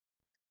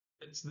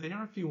It's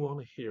there if you want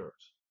to hear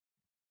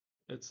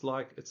it. It's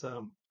like it's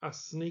a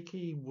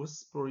sneaky,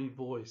 whispery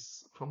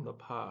voice from the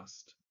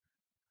past.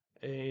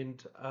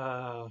 And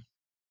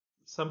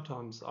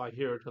sometimes I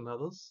hear it in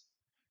others.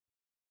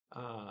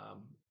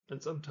 Um,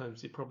 and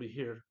sometimes you probably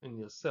hear it in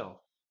yourself.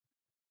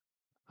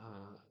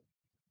 Uh,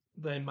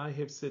 they may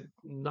have said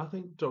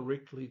nothing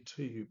directly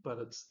to you, but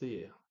it's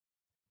there.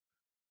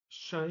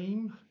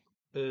 Shame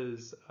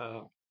is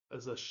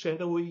is a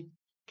shadowy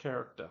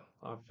character,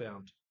 I've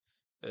found.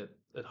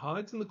 It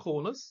hides in the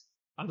corners,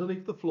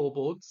 underneath the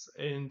floorboards,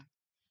 and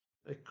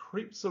it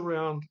creeps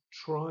around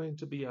trying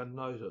to be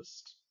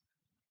unnoticed.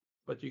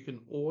 But you can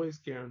always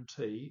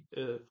guarantee,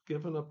 if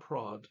given a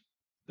prod,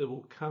 it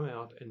will come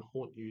out and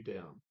haunt you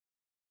down.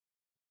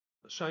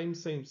 Shame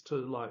seems to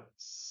like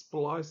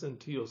splice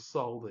into your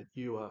soul that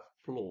you are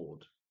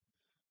flawed.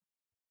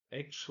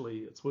 Actually,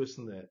 it's worse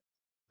than that.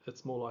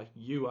 It's more like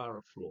you are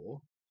a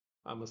flaw,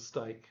 a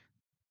mistake,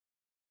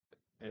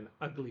 an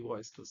ugly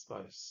waste of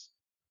space.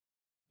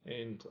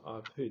 And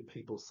I've heard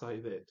people say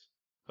that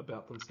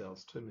about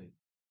themselves to me.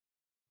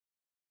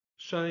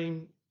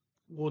 Shame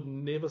would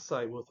never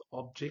say with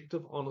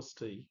objective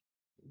honesty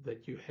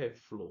that you have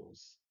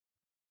flaws.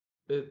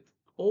 It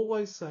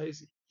always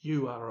says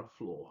you are a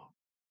flaw.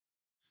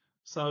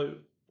 So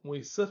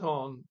we sit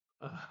on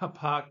a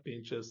park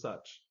bench as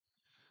such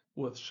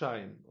with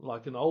shame,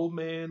 like an old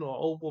man or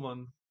old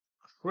woman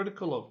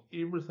critical of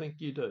everything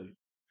you do.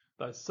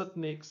 They sit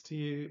next to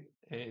you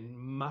and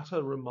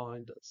mutter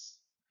reminders.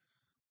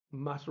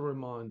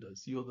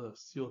 You're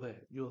this, you're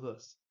that, you're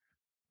this.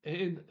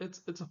 And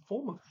it's a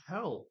form of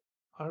hell,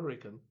 I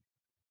reckon,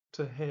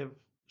 to have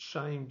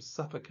shame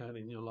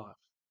suffocating your life.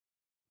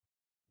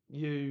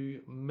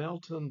 You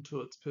melt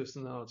into its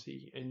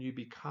personality and you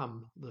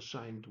become the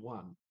shamed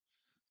one.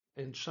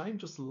 And shame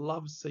just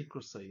loves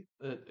secrecy.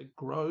 It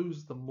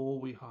grows the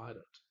more we hide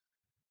it.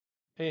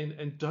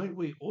 And don't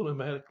we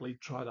automatically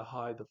try to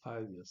hide the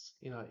failures?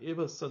 You know,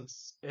 ever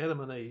since Adam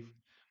and Eve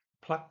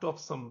plucked off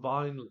some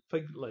vine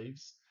fig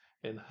leaves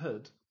and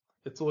hid,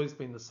 it's always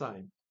been the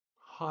same.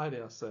 Hide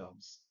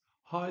ourselves,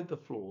 hide the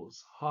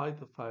flaws, hide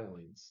the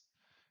failings.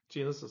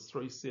 Genesis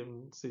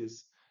 3:7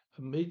 says,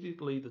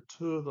 immediately the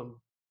two of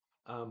them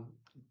um,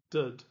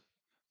 did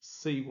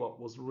see what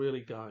was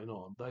really going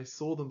on. They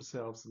saw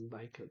themselves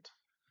naked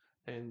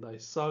and they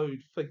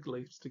sewed fig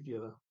leaves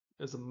together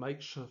as a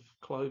makeshift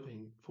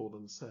clothing for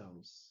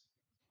themselves.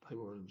 They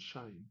were in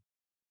shame.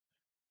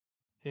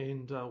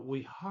 And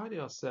we hide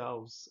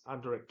ourselves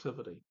under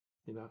activity,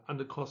 you know,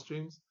 under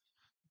costumes,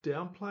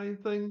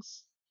 downplaying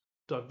things,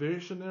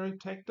 diversionary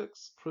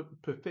tactics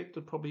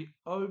perfected probably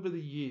over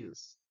the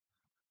years.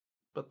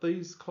 But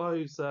these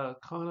clothes are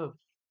kind of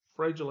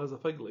fragile as a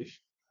fig leaf.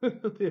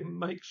 They're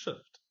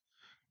makeshift.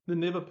 They're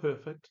never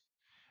perfect,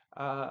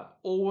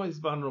 always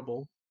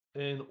vulnerable,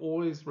 and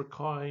always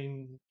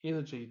requiring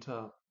energy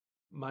to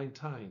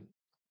maintain.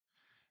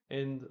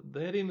 And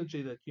that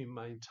energy that you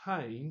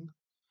maintain,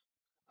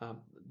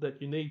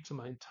 that you need to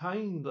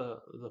maintain the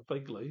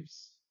fig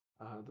leaves,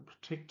 the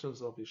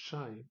protectors of your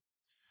shame,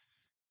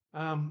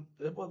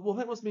 well,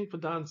 that was meant for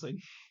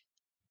dancing.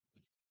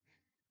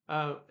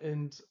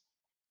 And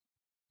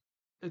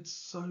it's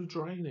so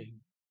draining.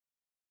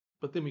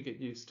 But then we get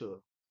used to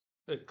it.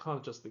 It kind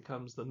of just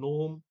becomes the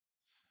norm.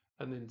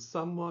 And then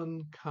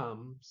someone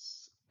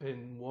comes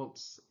and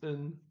wants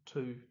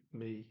into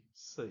me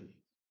see.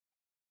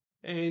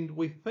 And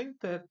we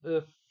think that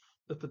if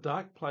the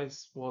dark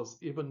place was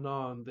ever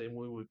known, then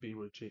we would be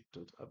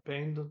rejected,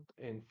 abandoned,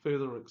 and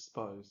further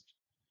exposed.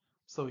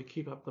 So we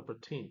keep up the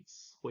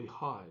pretense, we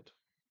hide.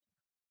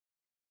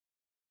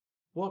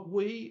 What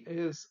we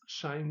as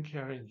shame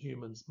carrying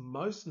humans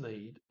most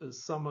need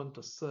is someone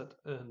to sit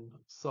in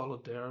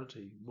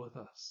solidarity with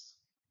us.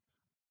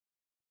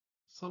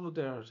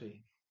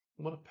 Solidarity,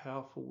 what a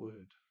powerful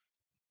word.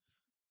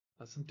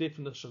 Some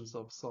definitions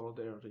of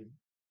solidarity: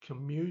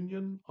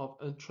 communion of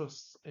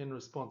interests and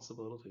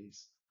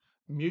responsibilities,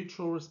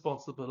 mutual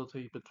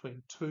responsibility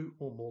between two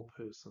or more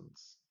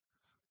persons,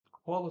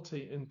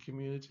 quality in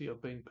community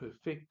of being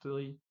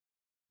perfectly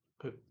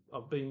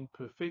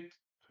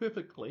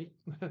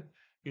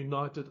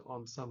united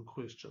on some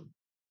question,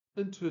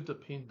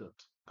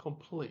 interdependent,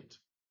 complete,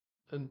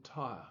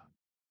 entire.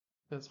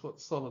 That's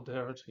what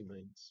solidarity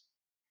means.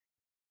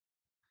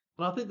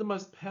 And I think the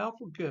most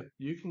powerful gift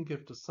you can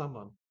give to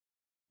someone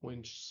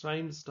when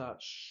shame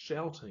starts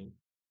shouting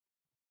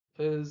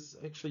is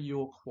actually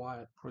your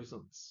quiet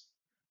presence.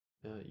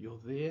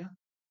 You're there,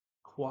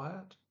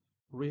 quiet,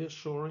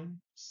 reassuring,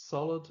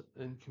 solid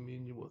in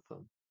communion with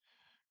them.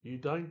 You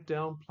don't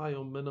downplay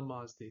or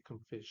minimize their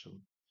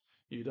confession.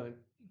 You don't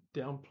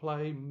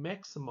downplay,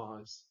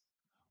 maximize,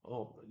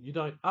 or you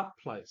don't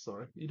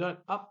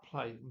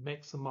upplay,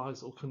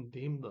 maximize, or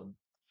condemn them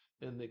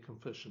in their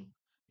confession.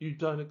 You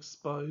don't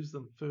expose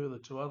them further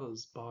to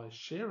others by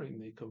sharing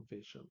their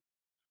confession.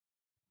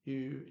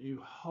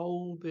 You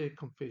hold their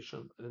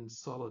confession in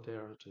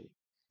solidarity,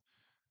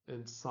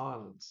 in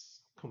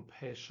silence,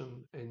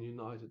 compassion, and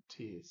united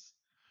tears.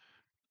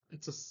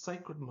 It's a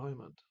sacred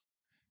moment.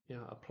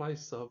 a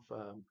place of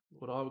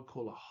what I would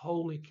call a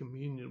holy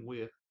communion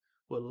where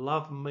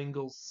love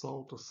mingles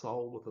soul to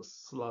soul with a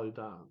slow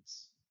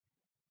dance.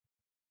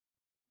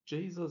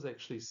 Jesus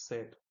actually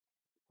sat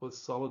with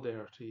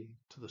solidarity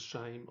to the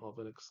shame of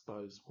an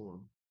exposed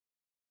woman.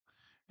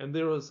 And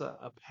there is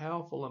a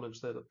powerful image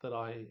that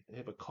I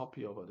have a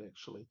copy of it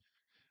actually,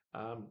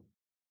 um,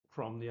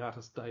 from the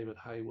artist David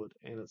Hayward,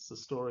 and it's the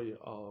story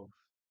of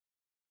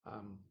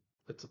um,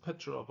 it's a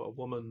picture of a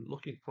woman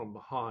looking from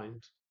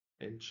behind,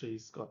 and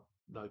she's got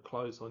no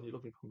clothes on. You're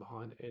looking from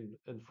behind, and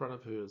in front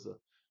of her is a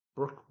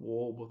brick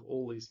wall with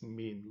all these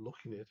men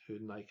looking at her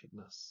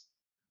nakedness.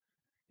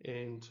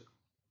 And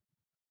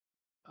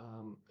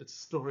it's a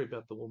story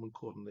about the woman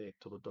caught in the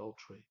act of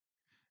adultery.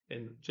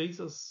 And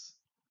Jesus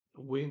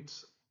went,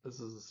 this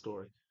is the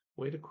story,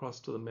 went across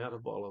to the Mount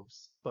of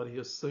Olives, but he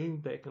was soon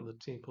back in the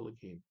temple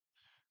again.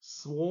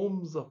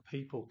 Swarms of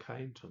people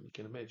came to him. You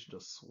can imagine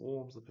just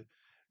swarms of people.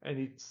 And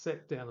he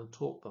sat down and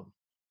taught them.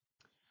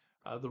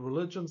 The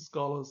religion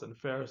scholars and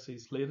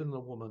Pharisees led in a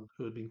woman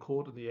who had been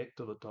caught in the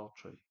act of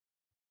adultery.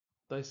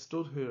 They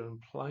stood her in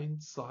plain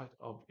sight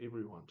of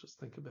everyone. Just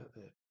think about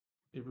that.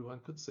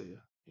 Everyone could see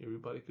her.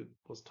 Everybody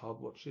was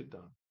told what she'd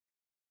done.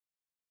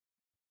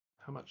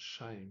 How much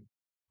shame,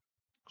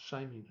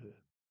 shaming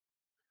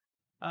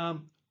her.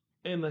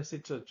 And they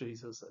said to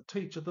Jesus,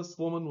 "Teacher, this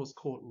woman was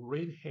caught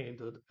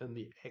red-handed in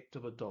the act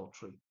of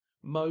adultery.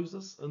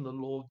 Moses in the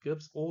law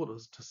gives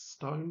orders to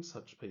stone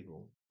such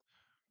people.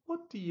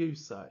 What do you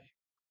say?"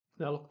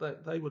 Now,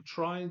 look, they were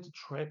trying to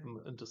trap him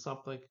into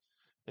something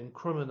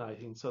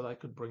incriminating so they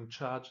could bring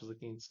charges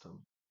against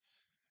him.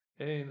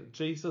 And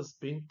Jesus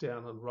bent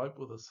down and wrote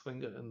with his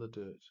finger in the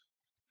dirt.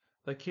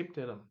 They kept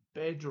at him,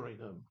 badgering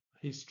him.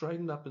 He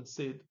straightened up and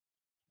said,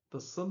 "The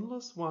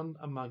sinless one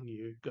among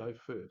you go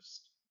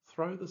first.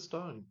 Throw the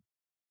stone."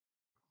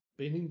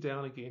 Bending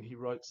down again, he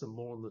wrote some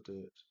more in the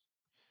dirt.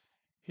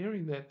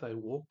 Hearing that, they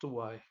walked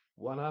away,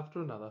 one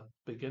after another,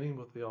 beginning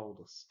with the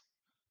oldest.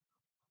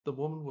 The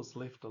woman was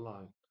left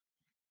alone.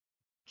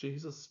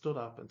 Jesus stood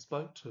up and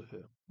spoke to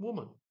her.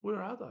 "Woman,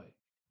 where are they?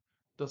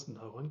 Does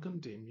no one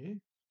condemn you?"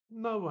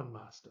 "No one,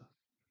 Master."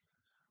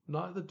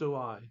 "Neither do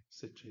I,"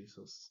 said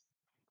Jesus.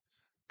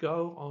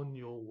 "Go on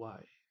your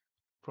way.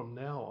 From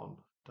now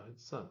on, don't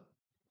sin."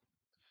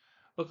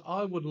 Look,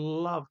 I would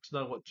love to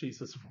know what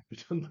Jesus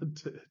wrote in the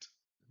dirt.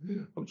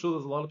 I'm sure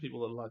there's a lot of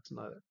people that would like to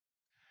know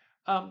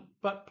that.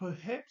 But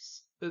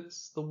perhaps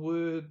it's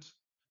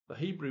the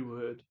Hebrew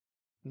word,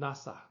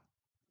 nasa,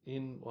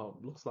 well,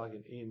 it looks like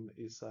an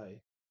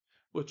N-S-A,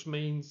 which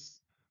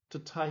means to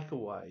take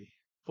away,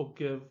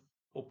 forgive,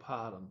 or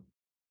pardon.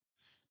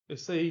 You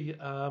see,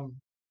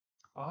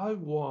 I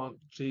want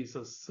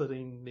Jesus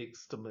sitting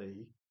next to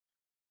me,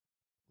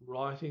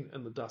 writing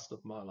in the dust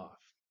of my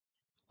life.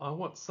 I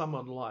want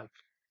someone like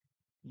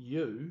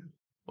you.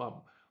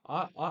 Well,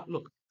 I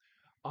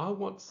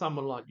want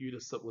someone like you to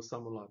sit with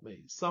someone like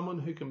me, someone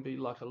who can be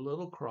like a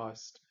little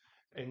Christ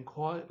and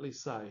quietly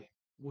say,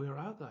 "Where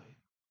are they?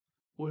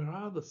 Where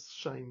are the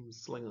shame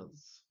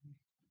slingers?"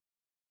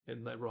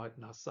 And they write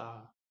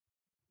Nasa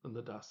in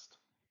the dust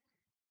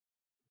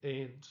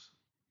and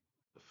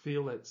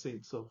feel that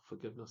sense of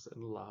forgiveness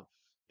and love,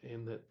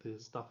 and that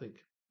there's nothing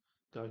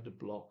going to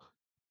block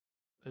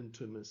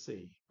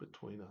intimacy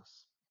between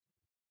us.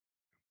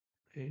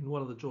 And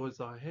one of the joys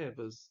I have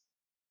is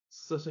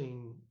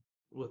sitting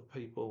with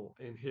people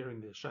and hearing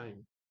their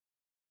shame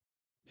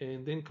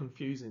and then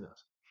confusing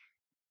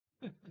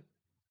it.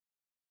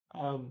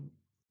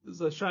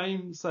 The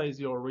shame says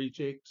you're a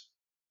reject,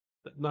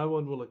 that no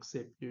one will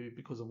accept you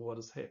because of what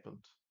has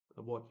happened,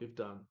 of what you've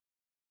done,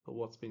 or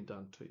what's been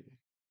done to you.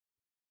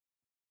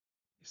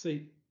 You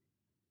see,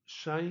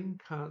 shame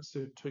can't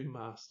serve two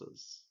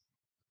masters.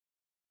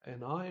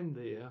 And I am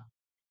there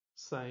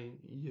saying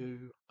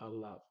you are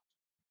loved.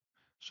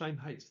 Shame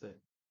hates that.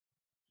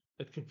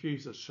 It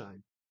confuses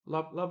shame.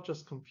 Love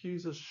just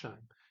confuses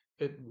shame.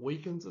 It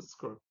weakens its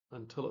grip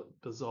until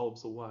it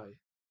dissolves away,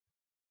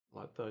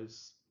 like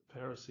those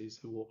Pharisees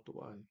who walked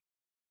away.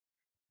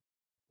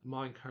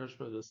 My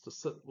encouragement is to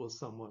sit with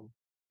someone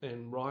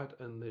and write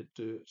in their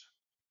dirt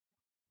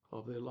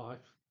of their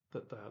life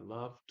that they are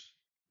loved,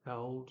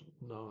 held,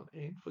 known,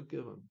 and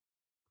forgiven.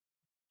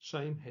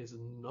 Shame has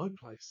no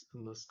place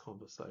in this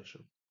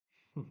conversation.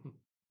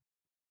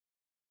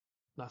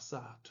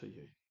 Nasa to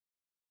you.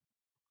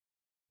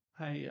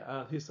 Hey,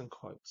 here's some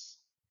quotes.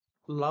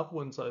 "Love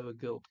wins over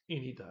guilt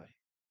any day.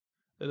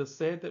 It is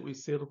sad that we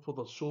settle for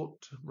the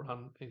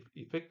short-run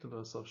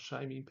effectiveness of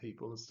shaming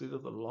people instead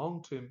of the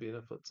long-term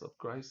benefits of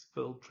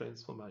grace-filled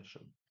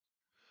transformation."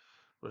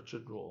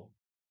 Richard Rohr.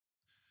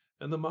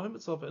 In the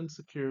moments of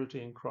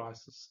insecurity and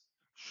crisis,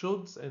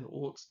 shoulds and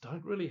oughts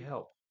don't really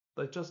help.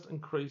 They just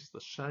increase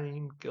the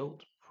shame,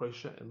 guilt,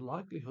 pressure, and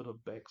likelihood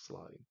of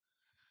backsliding.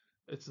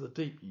 It's the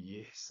deep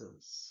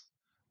yeses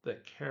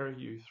that carry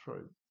you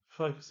through,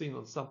 focusing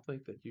on something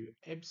that you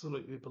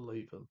absolutely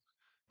believe in,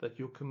 that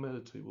you're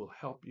committed to, will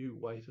help you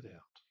wait it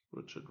out.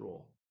 Richard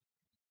Rohr.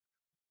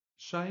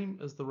 Shame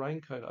is the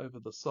raincoat over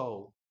the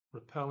soul,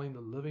 repelling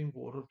the living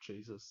water of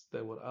Jesus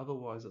that would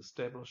otherwise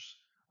establish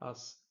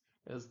us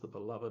as the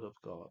beloved of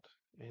God.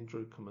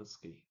 Andrew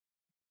Comiskey.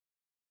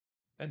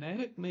 An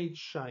addict needs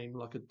shame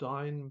like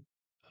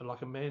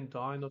a man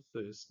dying of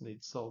thirst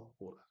needs salt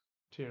water.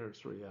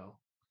 Terence Real.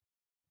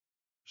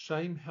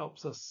 Shame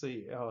helps us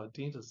see our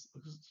identity.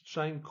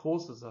 Shame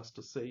causes us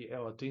to see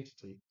our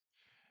identity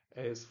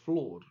as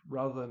flawed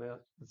rather than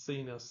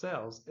seeing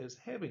ourselves as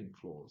having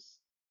flaws.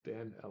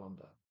 Dan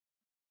Allender.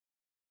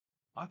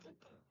 I think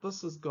that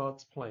this is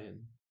God's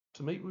plan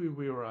to meet me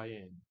where I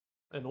am,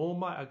 in all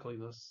my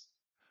ugliness,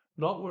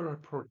 not where I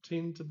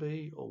pretend to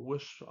be or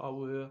wish I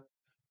were,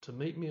 to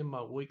meet me in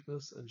my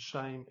weakness and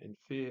shame and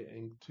fear,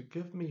 and to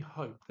give me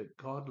hope that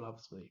God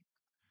loves me,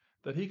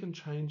 that He can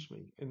change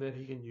me, and that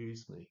He can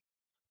use me.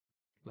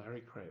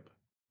 Larry Crabb.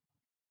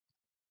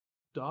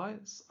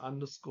 Diets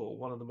underscore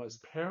one of the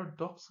most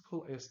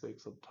paradoxical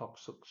aspects of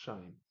toxic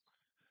shame.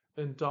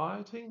 In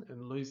dieting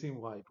and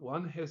losing weight,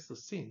 one has the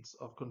sense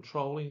of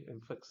controlling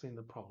and fixing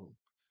the problem.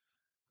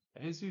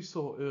 As you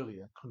saw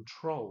earlier,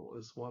 control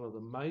is one of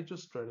the major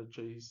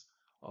strategies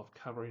of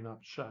covering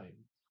up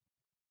shame.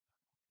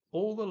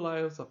 All the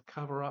layers of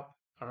cover-up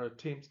are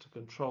attempts to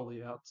control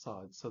the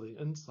outside so the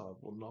inside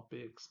will not be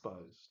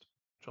exposed.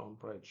 John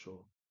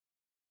Bradshaw.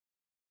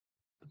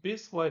 The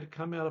best way to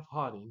come out of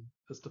hiding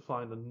is to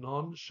find a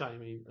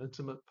non-shaming,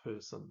 intimate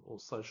person or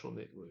social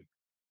network.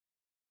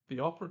 The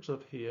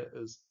operative here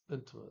is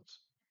intimate.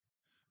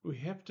 We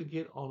have to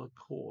get on a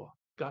core,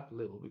 gut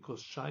level,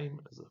 because shame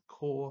is a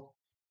core,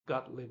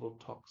 gut level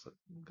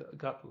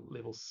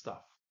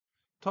stuff.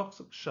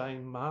 Toxic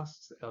shame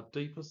masks our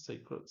deepest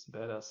secrets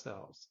about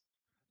ourselves.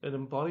 It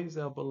embodies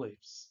our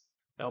beliefs,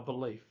 our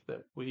belief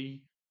that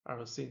we are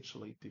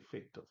essentially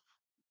defective.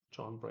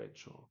 John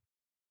Bradshaw.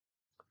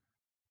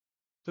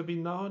 To be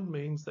known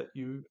means that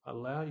you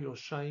allow your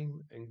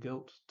shame and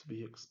guilt to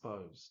be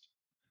exposed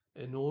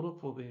in order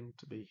for them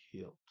to be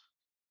healed.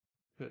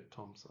 Kurt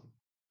Thompson.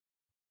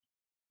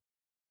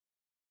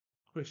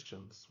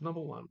 Questions.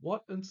 Number 1.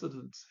 What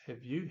incidents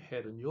have you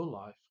had in your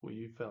life where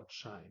you felt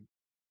shame?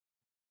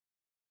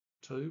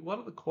 2. What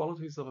are the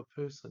qualities of a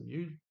person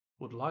you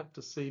would like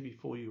to see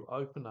before you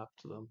open up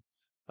to them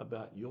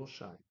about your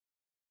shame?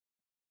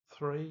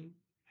 3.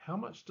 How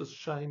much does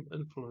shame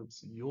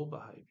influence your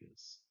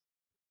behaviors?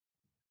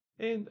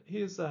 And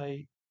here's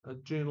a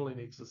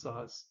journaling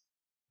exercise.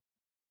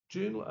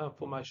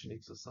 Formation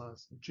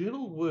exercise.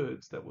 Journal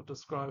words that will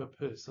describe a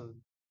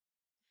person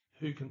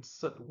who can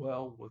sit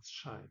well with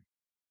shame,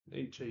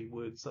 e.g.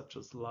 words such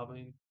as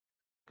loving,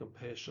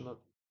 compassionate,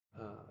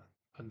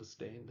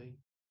 understanding.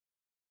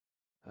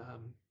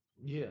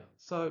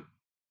 So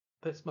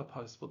that's my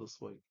post for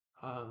this week.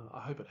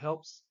 I hope it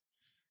helps.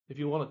 If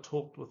you want to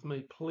talk with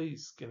me,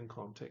 please get in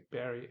contact,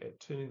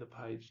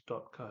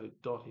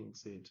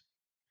 barry@turningthepage.co.nz.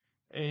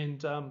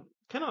 And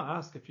can I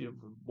ask, if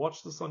you've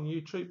watched this on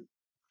YouTube,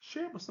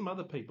 share it with some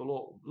other people,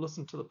 or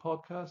listen to the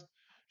podcast,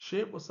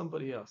 share it with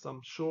somebody else.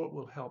 I'm sure it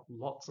will help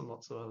lots and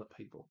lots of other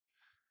people.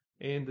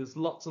 And there's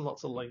lots and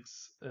lots of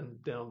links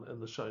down in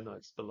the show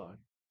notes below.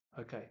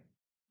 Okay,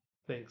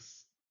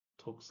 thanks.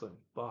 Talk soon.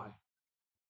 Bye.